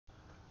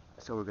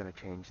So we're going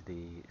to change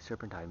the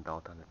serpentine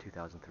belt on the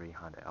 2003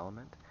 Honda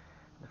Element.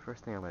 The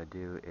first thing I'm going to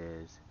do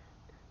is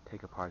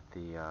take apart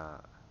the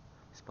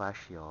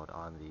splash shield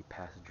on the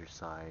passenger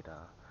side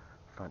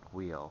front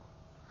wheel.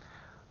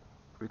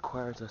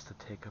 Requires us to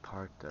take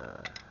apart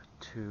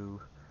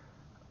two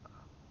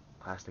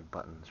plastic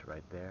buttons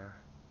right there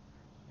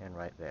and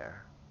right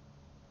there.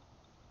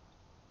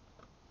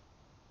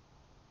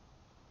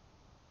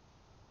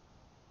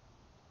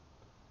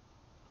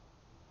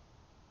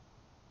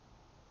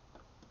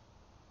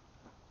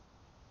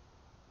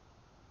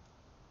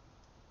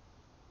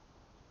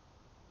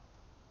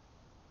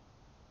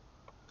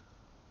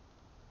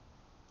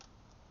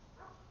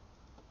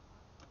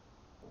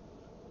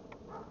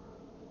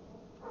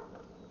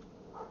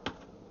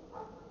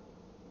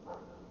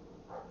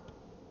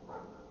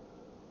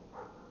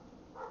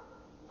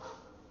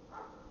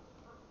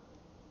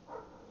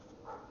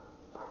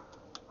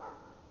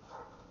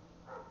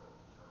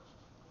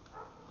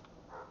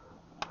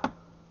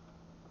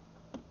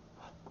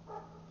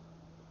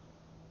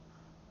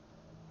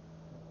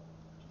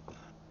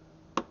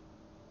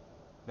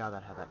 Now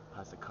that I have that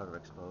plastic cover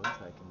exposed,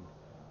 I can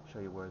show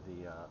you where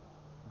the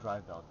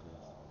drive belt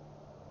is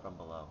from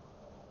below.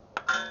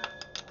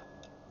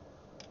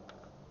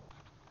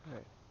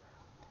 Alright.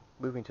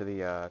 Moving to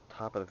the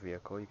top of the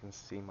vehicle, you can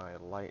see my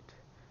light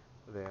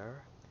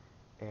there,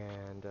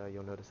 and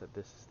you'll notice that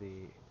this is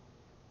the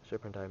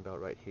serpentine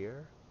belt right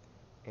here,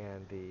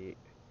 and the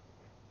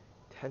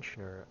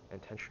tensioner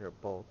and tensioner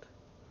bolt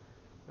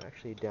are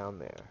actually down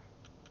there.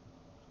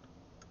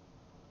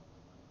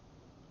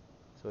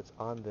 So it's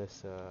on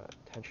this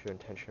tensioner and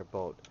tensioner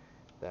bolt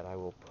that I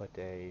will put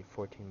a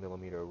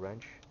 14mm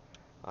wrench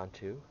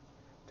onto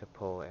to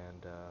pull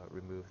and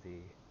remove the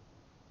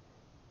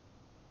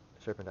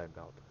serpentine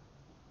belt.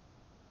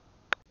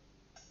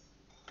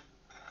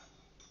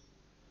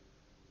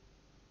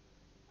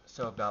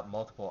 So I've got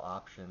multiple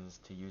options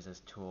to use as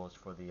tools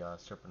for the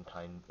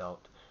serpentine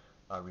belt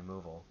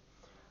removal.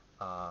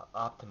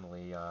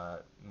 Optimally,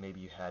 maybe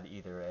you had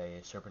either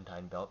a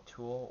serpentine belt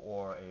tool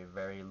or a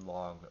very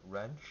long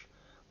wrench.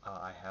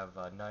 I have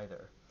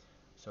neither.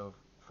 So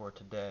for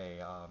today,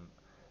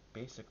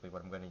 basically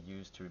what I'm going to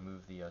use to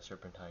remove the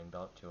serpentine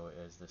belt tool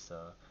is this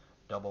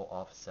double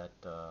offset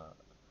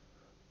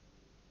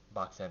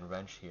box end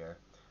wrench here.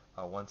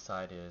 One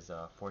side is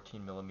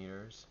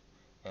 14mm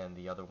and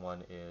the other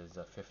one is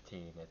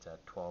 15. It's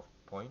at 12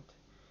 point,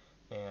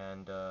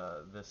 and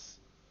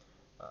this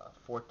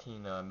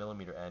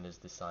 14mm end is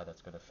the side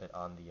that's going to fit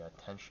on the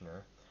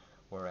tensioner,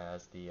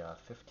 whereas the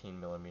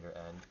 15mm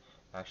end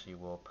actually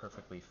will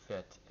perfectly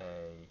fit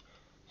a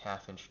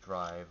half-inch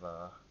drive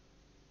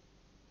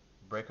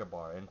breaker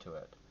bar into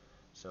it.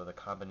 So the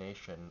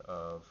combination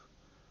of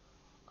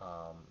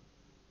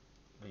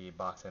the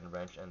box end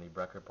wrench and the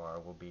breaker bar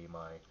will be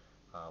my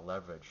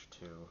leverage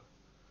to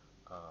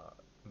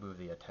move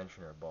the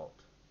tensioner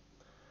bolt.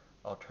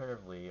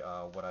 Alternatively,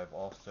 what I've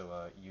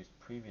also used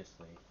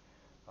previously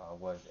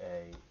was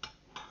a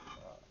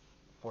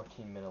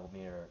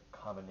 14mm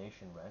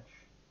combination wrench,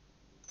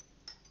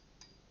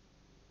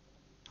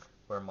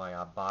 where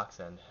my box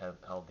end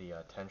held the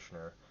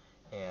tensioner,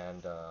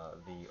 and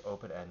the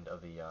open end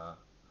of the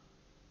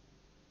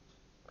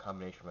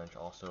combination wrench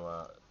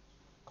also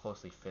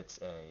closely fits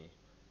a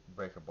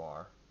breaker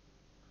bar,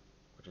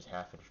 which is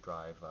half-inch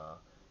drive,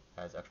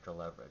 as extra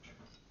leverage.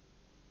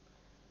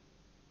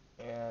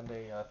 And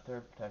a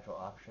third potential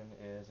option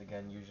is,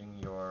 again, using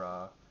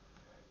your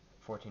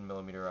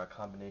 14mm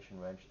combination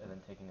wrench and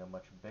then taking a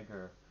much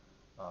bigger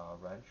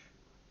wrench,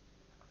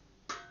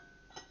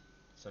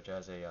 such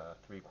as a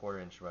 3/4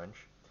 inch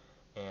wrench,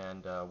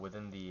 and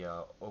within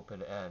the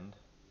open end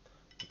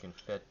you can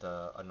fit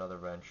another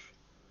wrench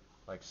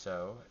like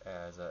so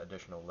as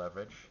additional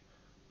leverage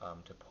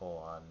to pull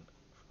on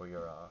for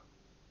your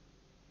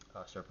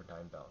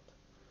serpentine belt.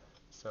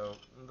 So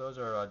those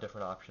are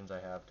different options I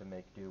have to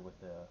make do with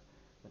the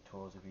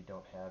tools if you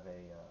don't have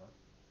a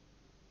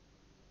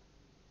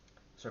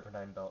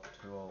serpentine belt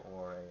tool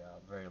or a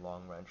very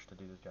long wrench to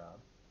do the job.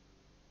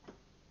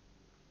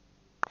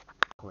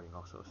 Recording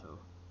also, so.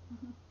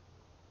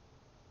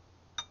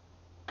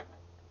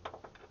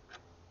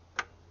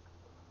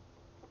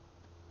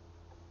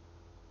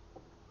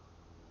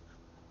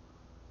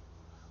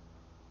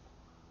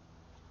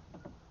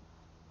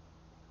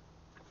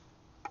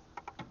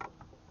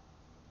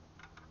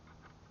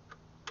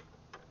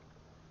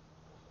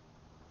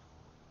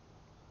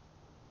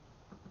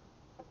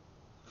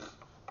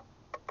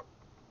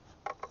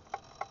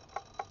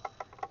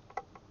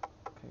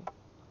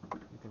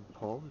 You can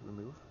pull,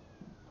 remove.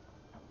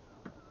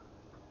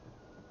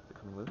 Is it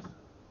coming loose?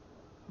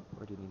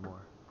 Or do you need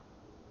more?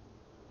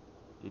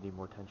 Do you need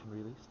more tension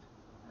released?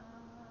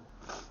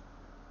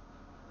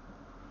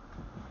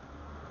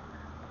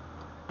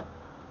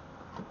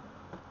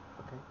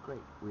 Okay,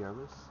 great. We are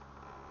loose.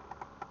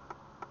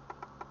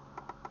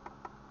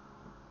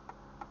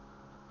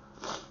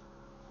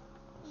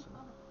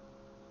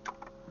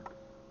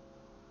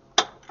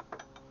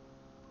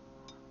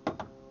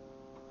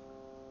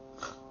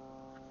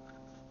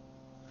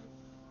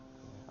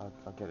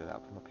 I'll get it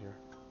out from up here.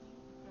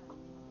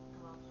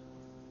 Well,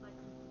 it's like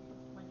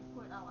when you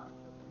pull it out, I'll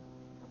show you.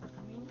 The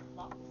green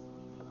clock is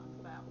leaning on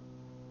the belt.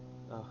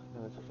 Oh,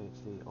 no, it's okay. It's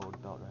the old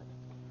belt, right?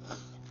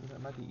 You know,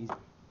 it might be easy.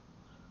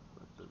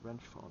 Let the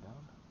wrench fall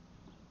down.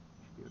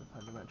 You should be able to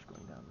find the wrench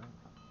going down, right?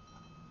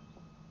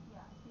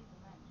 Yeah, I see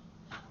the wrench.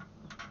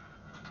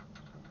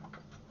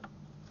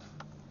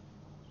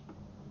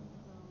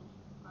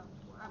 So,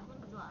 what I'm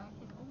going to do, I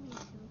can only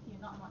do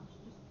here, not much,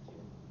 just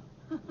two.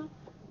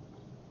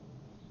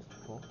 Just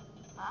pull?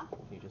 Huh?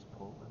 Can you just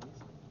pull at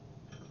least?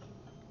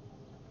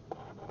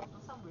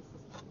 Some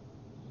resistance.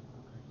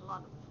 Okay. A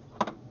lot of resistance.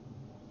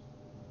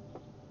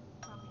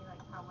 Tell me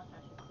like how much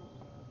I should pull.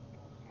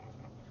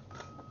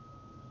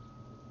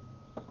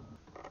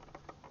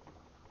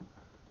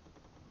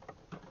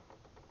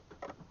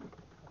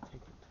 I'll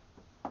take it.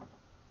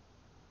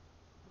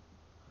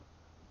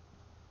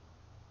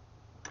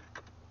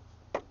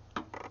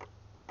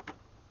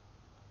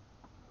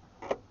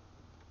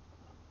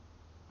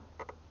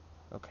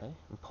 Okay,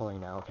 I'm pulling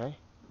now, okay?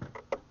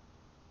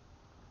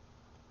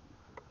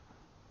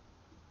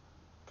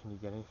 Can you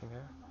get anything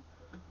there?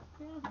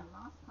 Better than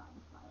last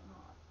time by a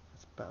lot.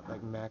 It's about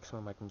like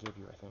maximum I can give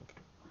you, I think.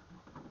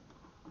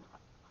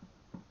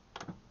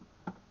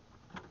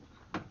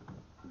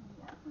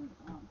 Yeah, I think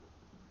I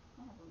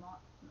have a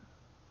lot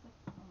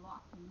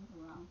to move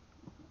around.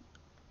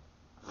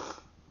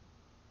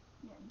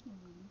 Yeah, you can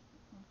release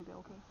it. Is it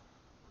okay?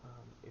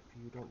 If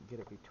you don't get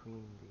it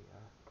between the,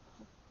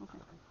 Okay.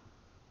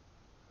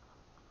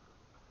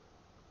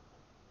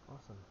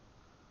 awesome.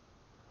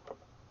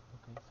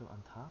 Okay, so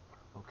on top,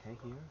 okay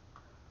here.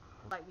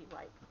 Slightly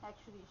right.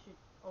 Actually,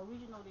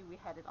 originally we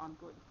had it on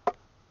good.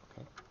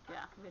 Okay.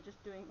 Yeah, we're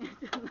just doing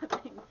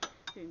nothing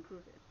to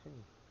improve it.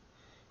 Hey.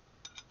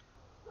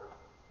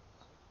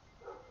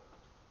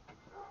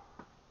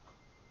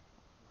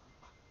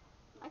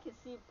 I can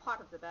see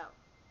part of the belt.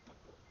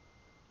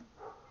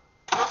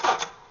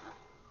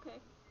 Okay.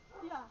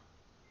 Yeah.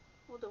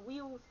 Well, the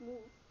wheels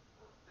move.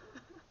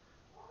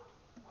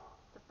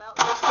 The belt.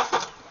 Yeah.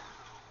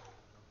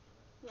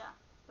 Yeah.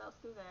 Belt's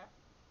still there.